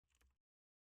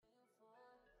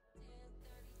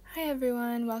Hi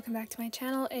everyone, welcome back to my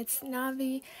channel. It's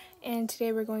Navi, and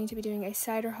today we're going to be doing a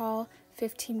cider haul,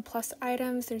 15 plus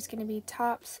items. There's going to be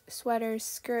tops, sweaters,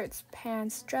 skirts,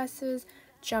 pants, dresses,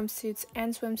 jumpsuits,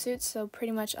 and swimsuits, so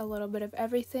pretty much a little bit of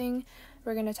everything.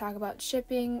 We're going to talk about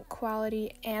shipping,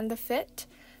 quality, and the fit.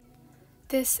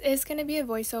 This is going to be a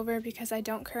voiceover because I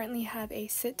don't currently have a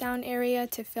sit-down area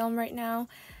to film right now,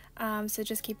 so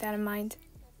just keep that in mind.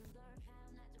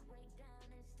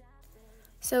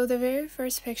 So the very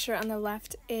first picture on the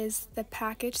left is the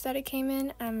package that it came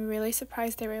in. I'm really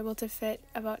surprised they were able to fit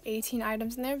about 18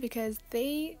 items in there because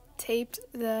they taped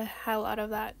the hell out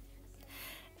of that.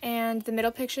 And the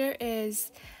middle picture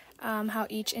is how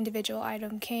each individual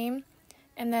item came.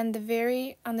 And then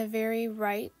on the very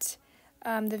right,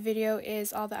 the video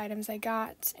is all the items I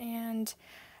got. And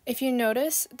if you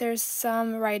notice, there's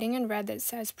some writing in red that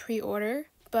says pre-order,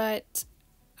 but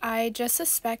I just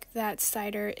suspect that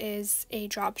Cider is a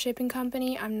dropshipping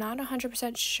company. I'm not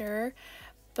 100% sure,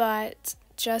 but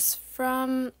just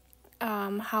from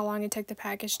how long it took the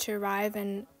package to arrive,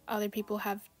 and other people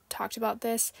have talked about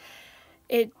this,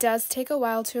 it does take a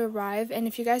while to arrive. And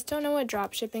if you guys don't know what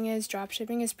dropshipping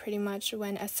is pretty much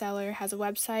when a seller has a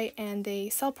website and they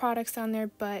sell products on there,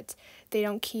 but they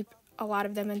don't keep a lot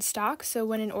of them in stock. So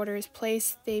when an order is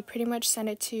placed, they pretty much send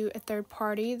it to a third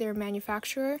party, their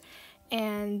manufacturer,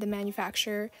 and the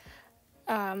manufacturer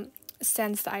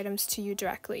sends the items to you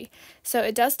directly. So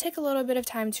it does take a little bit of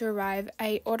time to arrive.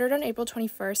 I ordered on April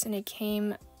 21st and it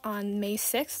came on May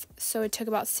 6th, so it took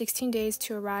about 16 days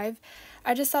to arrive.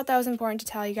 I just thought that was important to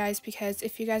tell you guys because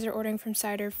if you guys are ordering from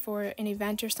Cider for an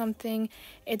event or something,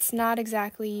 it's not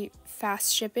exactly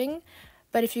fast shipping.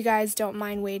 But if you guys don't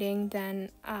mind waiting, then,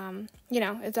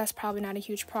 that's probably not a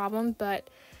huge problem. But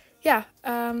yeah,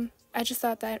 I just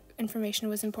thought that information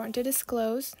was important to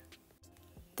disclose.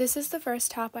 This is the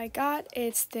first top I got.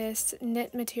 It's this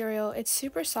knit material. It's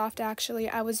super soft actually.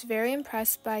 I was very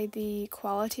impressed by the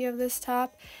quality of this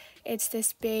top. It's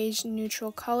this beige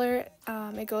neutral color.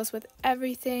 It goes with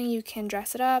everything. You can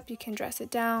dress it up, you can dress it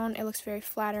down. It looks very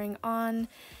flattering on.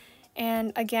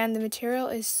 And again, the material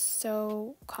is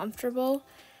so comfortable.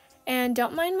 And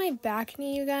don't mind my back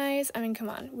knee, you guys. I mean, come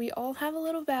on. We all have a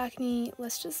little back knee.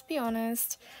 Let's just be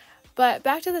honest. But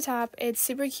back to the top, it's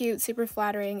super cute, super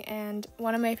flattering, and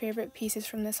one of my favorite pieces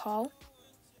from this haul.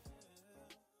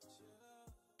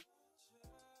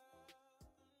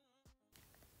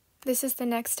 This is the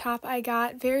next top I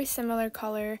got, very similar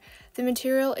color. The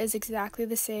material is exactly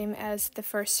the same as the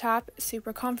first top,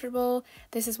 super comfortable.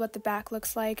 This is what the back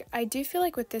looks like. I do feel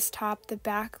like with this top, the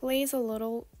back lays a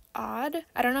little odd.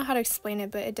 I don't know how to explain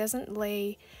it, but it doesn't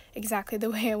lay exactly the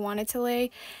way I want it to lay.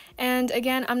 And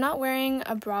again, I'm not wearing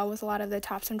a bra with a lot of the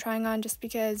tops I'm trying on just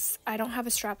because I don't have a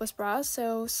strapless bra,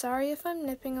 so sorry if I'm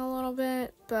nipping a little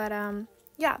bit, but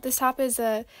yeah, this top is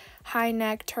a high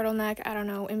neck, turtleneck, I don't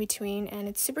know, in between, and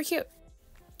it's super cute.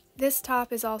 This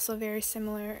top is also very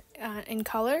similar in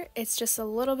color. It's just a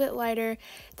little bit lighter.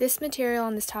 This material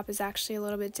on this top is actually a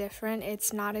little bit different.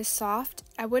 It's not as soft.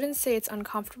 I wouldn't say it's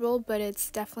uncomfortable, but it's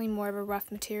definitely more of a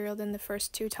rough material than the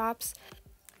first two tops.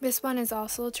 This one is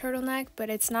also a turtleneck, but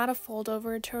it's not a fold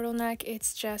over turtleneck.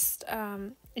 It's just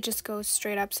it just goes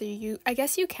straight up, so I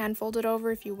guess you can fold it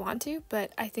over if you want to,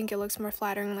 but I think it looks more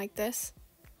flattering like this.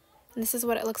 And this is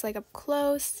what it looks like up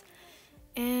close.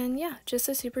 And yeah, just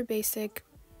a super basic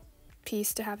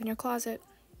piece to have in your closet.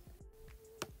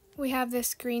 We have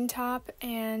this green top,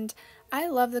 and I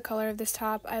love the color of this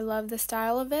top. I love the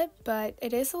style of it, but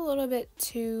it is a little bit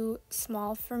too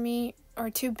small for me, or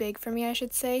too big for me I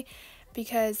should say,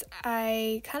 because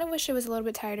I kind of wish it was a little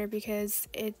bit tighter because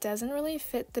it doesn't really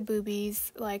fit the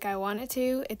boobies like I want it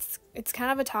to. It's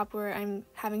kind of a top where I'm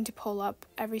having to pull up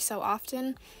every so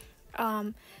often.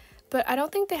 But I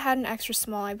don't think they had an extra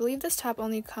small. I believe this top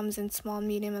only comes in small,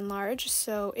 medium, and large,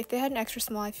 so if they had an extra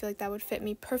small, I feel like that would fit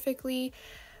me perfectly.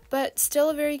 But still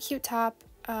a very cute top,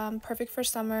 perfect for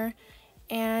summer.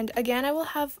 And again, I will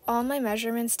have all my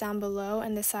measurements down below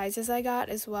and the sizes I got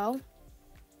as well.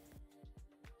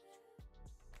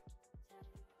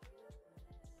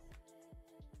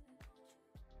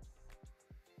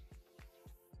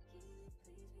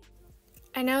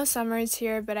 I know summer is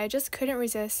here, but I just couldn't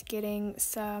resist getting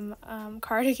some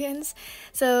cardigans.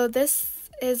 So this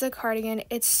is a cardigan.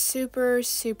 It's super,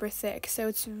 super thick, so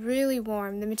it's really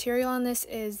warm. The material on this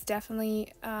is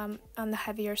definitely on the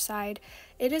heavier side.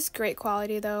 It is great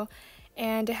quality though,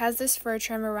 and it has this fur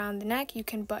trim around the neck. You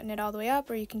can button it all the way up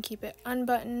or you can keep it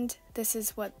unbuttoned. This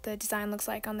is what the design looks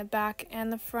like on the back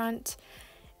and the front.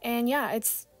 And yeah,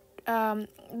 it's the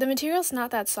material's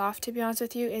not that soft, to be honest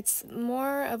with you. It's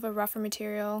more of a rougher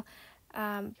material.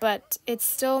 but it's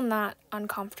still not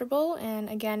uncomfortable, and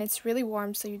again, it's really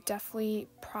warm, so you definitely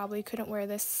probably couldn't wear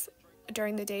this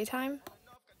during the daytime.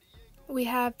 We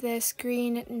have this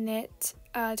green knit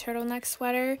turtleneck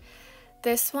sweater.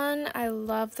 This one, I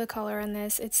love the color on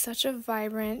this. It's such a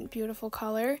vibrant, beautiful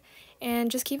color,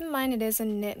 and just keep in mind it is a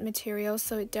knit material,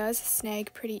 so it does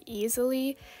snag pretty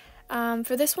easily.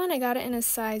 For this one, I got it in a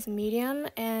size medium,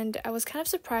 and I was kind of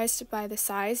surprised by the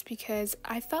size because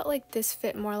I felt like this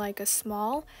fit more like a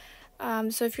small.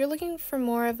 So if you're looking for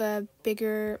more of a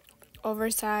bigger,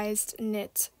 oversized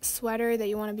knit sweater that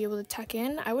you want to be able to tuck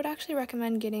in, I would actually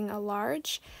recommend getting a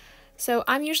large. So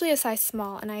I'm usually a size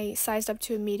small, and I sized up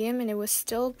to a medium, and it was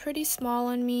still pretty small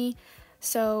on me.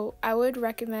 So I would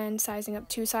recommend sizing up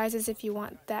 2 sizes if you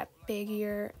want that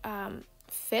bigger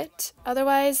fit.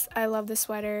 Otherwise, I love the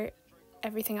sweater.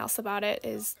 Everything else about it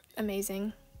is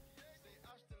amazing.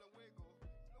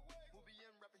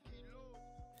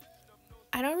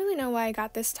 I don't really know why I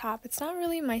got this top. It's not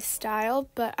really my style,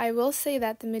 but I will say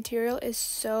that the material is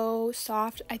so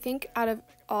soft. I think out of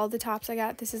all the tops I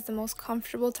got, this is the most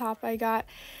comfortable top I got.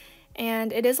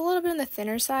 And it is a little bit on the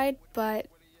thinner side, but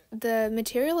the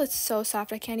material is so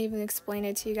soft. I can't even explain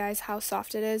it to you guys how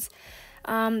soft it is.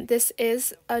 This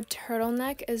is a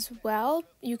turtleneck as well.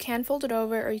 You can fold it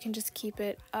over or you can just keep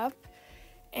it up.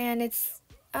 And it's,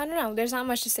 I don't know, there's not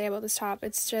much to say about this top.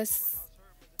 It's just,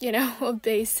 you know, a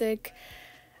basic,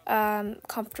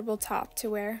 comfortable top to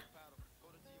wear.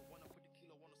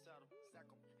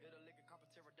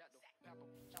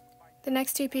 The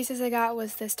next 2 pieces I got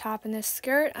was this top and this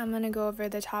skirt. I'm going to go over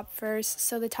the top first.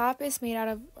 So the top is made out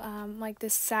of like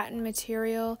this satin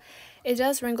material. It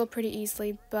does wrinkle pretty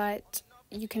easily, but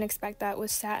you can expect that with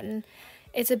satin.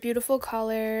 It's a beautiful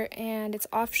color and it's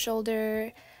off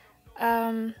shoulder.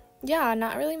 Yeah,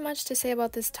 not really much to say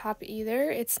about this top either.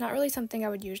 It's not really something I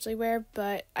would usually wear,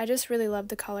 but I just really love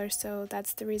the color, so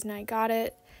that's the reason I got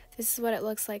it. This is what it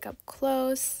looks like up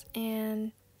close,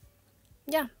 and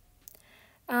yeah.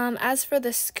 As for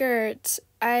the skirt,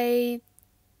 I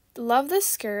love the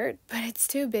skirt, but it's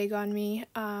too big on me.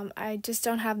 I just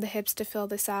don't have the hips to fill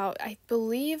this out. I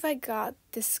believe I got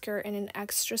this skirt in an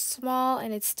extra small,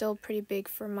 and it's still pretty big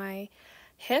for my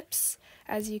hips.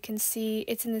 As you can see,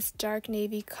 it's in this dark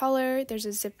navy color. There's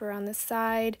a zipper on the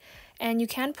side, and you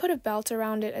can put a belt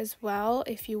around it as well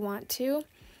if you want to.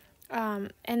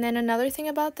 And then another thing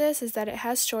about this is that it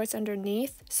has shorts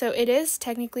underneath. So it is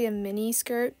technically a mini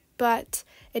skirt, but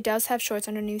it does have shorts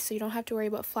underneath, so you don't have to worry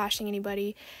about flashing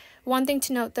anybody. One thing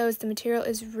to note though is the material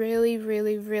is really,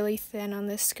 really, really thin on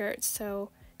this skirt, so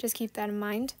just keep that in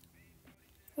mind.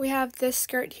 We have this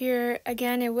skirt here.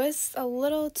 Again, it was a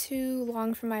little too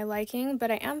long for my liking,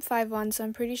 but I am 5'1", so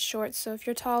I'm pretty short, so if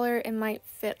you're taller, it might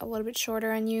fit a little bit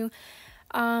shorter on you.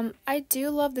 I do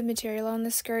love the material on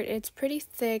this skirt. It's pretty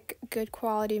thick, good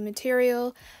quality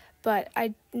material, but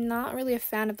I'm not really a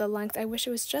fan of the length. I wish it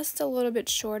was just a little bit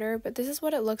shorter, but this is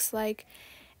what it looks like.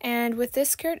 And with this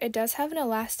skirt, it does have an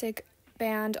elastic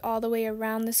band all the way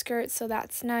around the skirt, so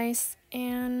that's nice.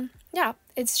 And yeah,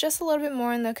 it's just a little bit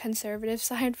more on the conservative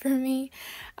side for me.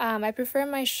 I prefer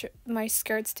my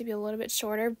skirts to be a little bit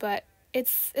shorter, but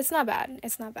it's not bad.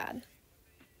 It's not bad.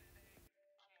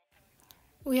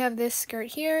 We have this skirt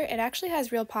here. It actually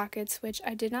has real pockets, which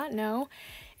I did not know,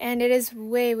 and it is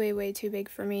way, way, way too big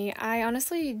for me. I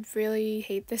honestly really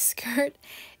hate this skirt.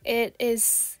 It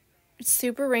is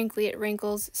super wrinkly. It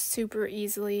wrinkles super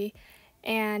easily,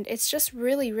 and it's just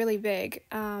really, really big.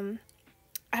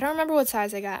 I don't remember what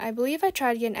size I got. I believe I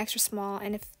tried to get an extra small,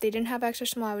 and if they didn't have extra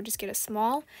small, I would just get a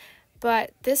small.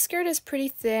 But this skirt is pretty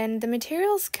thin. The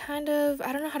material's kind of,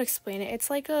 I don't know how to explain it.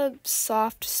 It's like a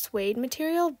soft suede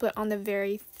material, but on the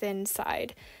very thin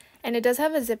side. And it does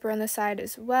have a zipper on the side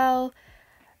as well.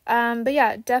 But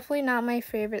yeah, definitely not my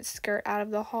favorite skirt out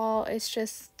of the haul. It's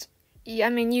just, yeah, I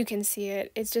mean, you can see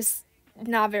it. It's just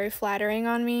not very flattering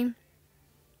on me.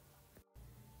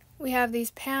 We have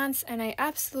these pants, and I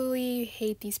absolutely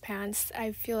hate these pants.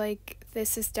 I feel like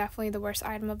this is definitely the worst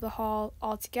item of the haul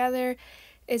altogether.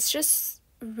 It's just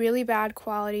really bad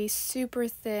quality, super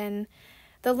thin.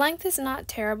 The length is not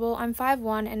terrible. I'm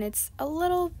 5'1", and it's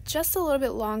just a little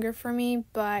bit longer for me,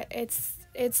 but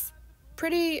it's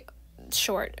pretty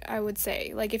short, I would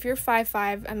say. Like if you're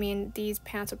 5'5", I mean, these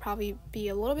pants would probably be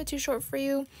a little bit too short for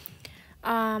you.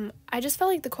 I just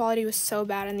felt like the quality was so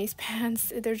bad in these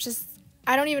pants.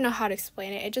 I don't even know how to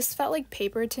explain it. It just felt like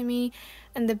paper to me,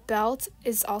 and the belt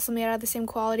is also made out of the same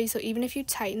quality, so even if you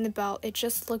tighten the belt, it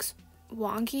just looks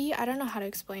wonky. I don't know how to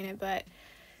explain it, but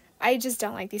I just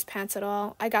don't like these pants at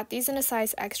all. I got these in a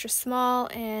size extra small,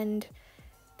 and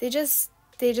they just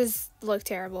look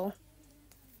terrible.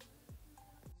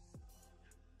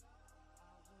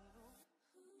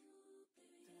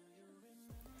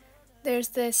 There's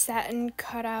this satin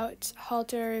cutout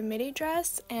halter midi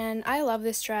dress, and I love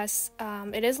this dress.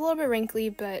 It is a little bit wrinkly,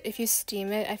 but if you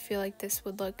steam it, I feel like this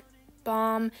would look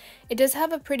bomb. It does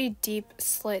have a pretty deep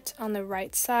slit on the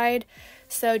right side,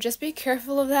 so just be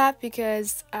careful of that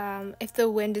because if the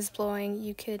wind is blowing,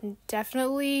 you can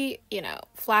definitely,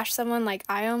 flash someone like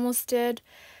I almost did.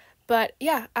 But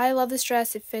yeah, I love this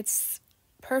dress. It fits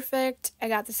perfect. I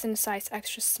got this in a size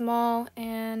extra small,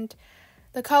 and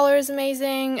the color is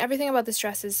amazing. Everything about this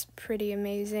dress is pretty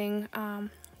amazing.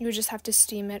 You would just have to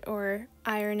steam it or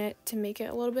iron it to make it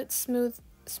a little bit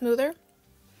smoother.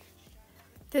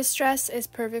 This dress is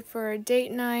perfect for a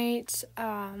date night.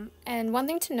 And one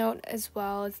thing to note as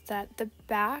well is that the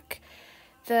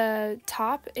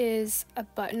top is a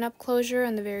button-up closure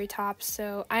on the very top,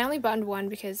 so I only buttoned one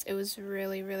because it was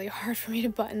really, really hard for me to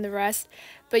button the rest.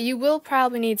 But you will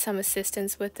probably need some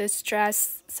assistance with this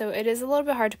dress, so it is a little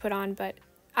bit hard to put on, but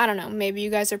I don't know, maybe you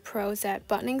guys are pros at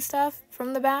buttoning stuff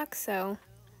from the back, so.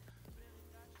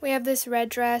 We have this red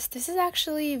dress. This is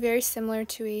actually very similar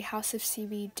to a House of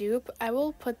CB dupe. I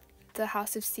will put the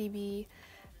House of CB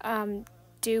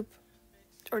dupe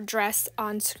or dress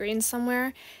on screen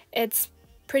somewhere. It's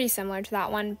pretty similar to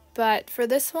that one, but for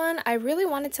this one I really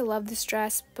wanted to love this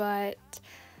dress, but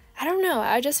I don't know,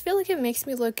 I just feel like it makes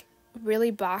me look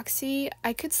really boxy.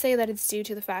 I could say that it's due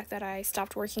to the fact that I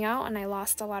stopped working out and I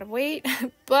lost a lot of weight,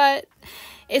 but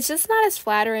it's just not as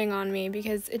flattering on me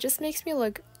because it just makes me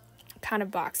look kind of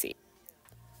boxy.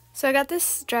 So I got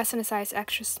this dress in a size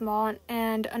extra small,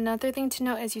 and another thing to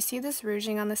note is you see this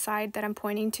ruching on the side that I'm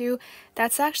pointing to,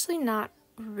 that's actually not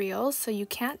real, so you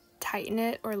can't tighten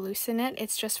it or loosen it.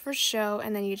 It's just for show,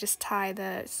 and then you just tie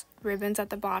the ribbons at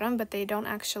the bottom, but they don't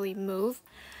actually move.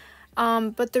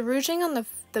 But the ruching on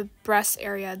the breast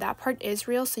area, that part is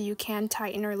real, so you can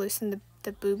tighten or loosen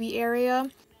the boobie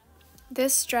area.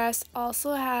 This dress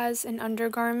also has an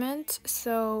undergarment,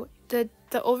 so the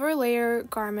overlayer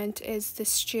garment is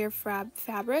this sheer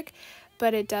fabric,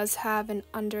 but it does have an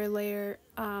underlayer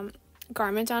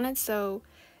garment on it, so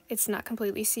it's not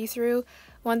completely see-through.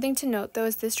 One thing to note though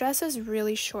is this dress is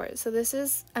really short, so this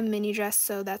is a mini dress,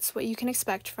 so that's what you can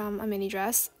expect from a mini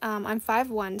dress. I'm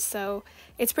 5'1", so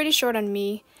it's pretty short on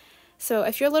me. So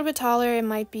if you're a little bit taller, it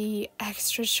might be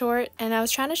extra short. And I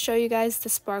was trying to show you guys the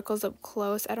sparkles up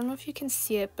close. I don't know if you can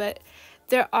see it, but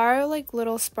there are like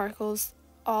little sparkles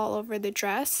all over the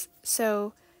dress.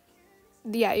 So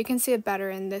yeah, you can see it better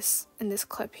in this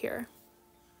clip here.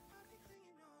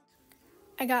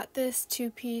 I got this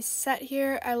two-piece set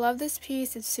here. I love this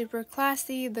piece. It's super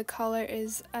classy. The color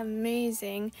is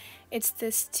amazing. It's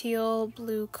this teal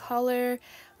blue color.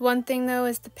 One thing though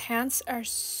is the pants are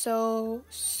so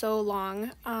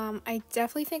long. I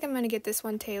definitely think I'm gonna get this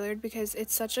one tailored because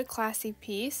it's such a classy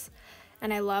piece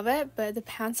and I love it, but the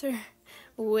pants are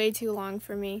way too long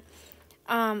for me.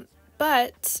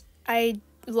 But I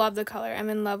love the color. I'm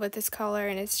in love with this color,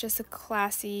 and it's just a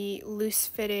classy,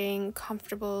 loose-fitting,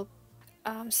 comfortable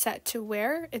set to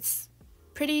wear. It's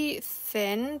pretty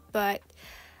thin, but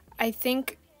I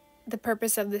think the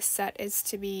purpose of this set is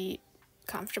to be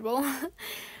comfortable.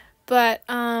 But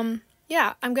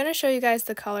yeah, I'm gonna show you guys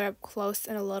the color up close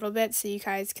in a little bit so you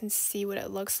guys can see what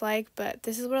it looks like, but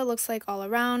this is what it looks like all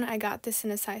around. I got this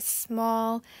in a size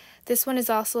small. This one is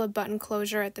also a button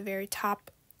closure at the very top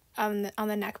on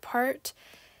the neck part.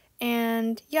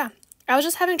 And yeah, I was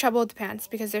just having trouble with the pants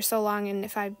because they're so long, and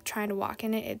if I'm trying to walk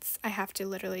in it, I have to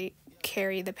literally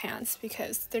carry the pants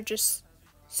because they're just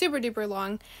super duper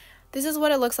long. This is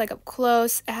what it looks like up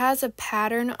close. It has a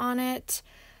pattern on it,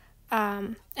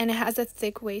 and it has a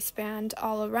thick waistband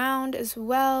all around as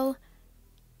well.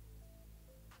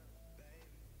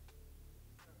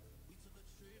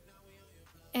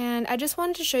 And I just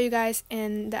wanted to show you guys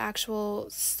in the actual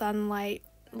sunlight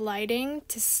lighting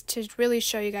to really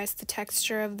show you guys the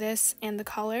texture of this and the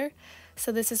color.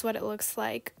 So this is what it looks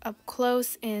like up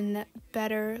close in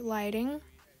better lighting.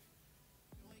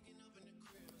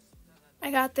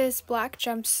 I got this black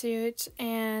jumpsuit,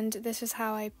 and this is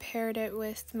how I paired it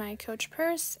with my Coach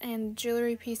purse and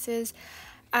jewelry pieces.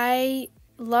 I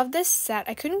love this set.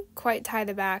 I couldn't quite tie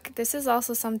the back. This is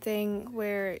also something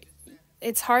where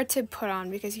it's hard to put on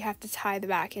because you have to tie the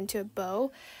back into a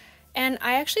bow. And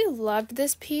I actually loved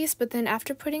this piece, but then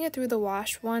after putting it through the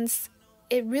wash once,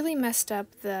 it really messed up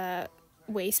the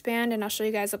waistband, and I'll show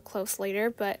you guys up close later.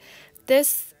 But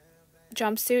this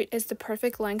jumpsuit is the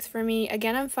perfect length for me.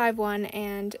 Again, I'm 5'1",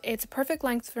 and it's a perfect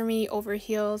length for me over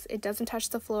heels. It doesn't touch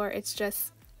the floor. It's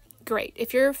just great.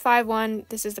 If you're 5'1",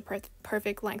 this is the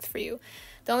perfect length for you.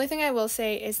 The only thing I will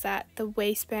say is that the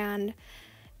waistband,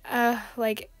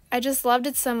 I just loved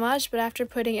it so much, but after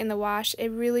putting it in the wash, it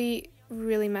really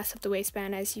really messed up the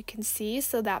waistband, as you can see,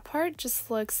 so that part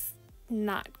just looks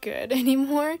not good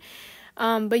anymore.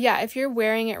 But yeah, if you're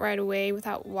wearing it right away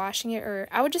without washing it, or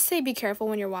I would just say be careful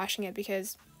when you're washing it,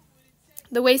 because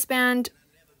the waistband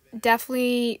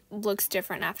definitely looks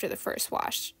different after the first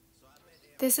wash.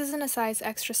 This is in a size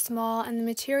extra small, and the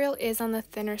material is on the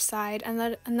thinner side.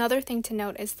 And another thing to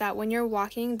note is that when you're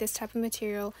walking, this type of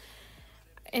material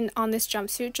on this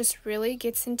jumpsuit just really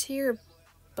gets into your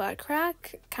butt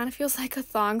crack. Kind of feels like a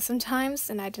thong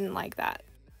sometimes, and I didn't like that.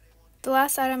 The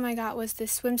last item I got was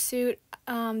this swimsuit.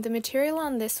 The material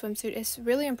on this swimsuit is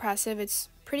really impressive. It's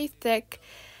pretty thick,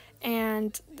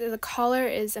 and the color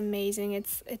is amazing.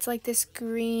 It's like this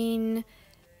green,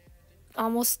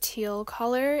 almost teal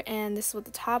color, and this is what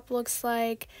the top looks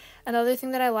like. Another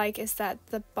thing that I like is that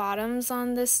the bottoms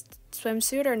on this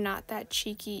swimsuit are not that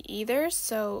cheeky either,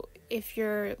 so if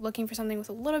you're looking for something with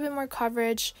a little bit more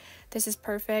coverage, this is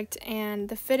perfect. And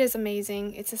the fit is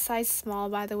amazing. It's a size small,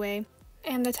 by the way,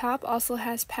 and the top also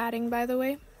has padding, by the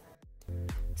way.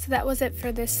 So that was it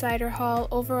for this Cider haul.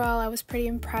 Overall, I was pretty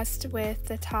impressed with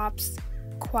the top's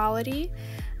quality.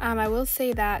 I will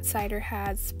say that Cider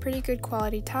has pretty good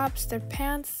quality tops. Their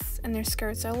pants and their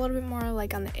skirts are a little bit more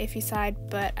like on the iffy side,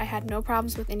 but I had no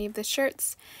problems with any of the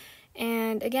shirts.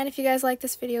 And again, if you guys like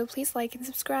this video, please like and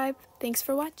subscribe. Thanks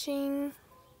for watching.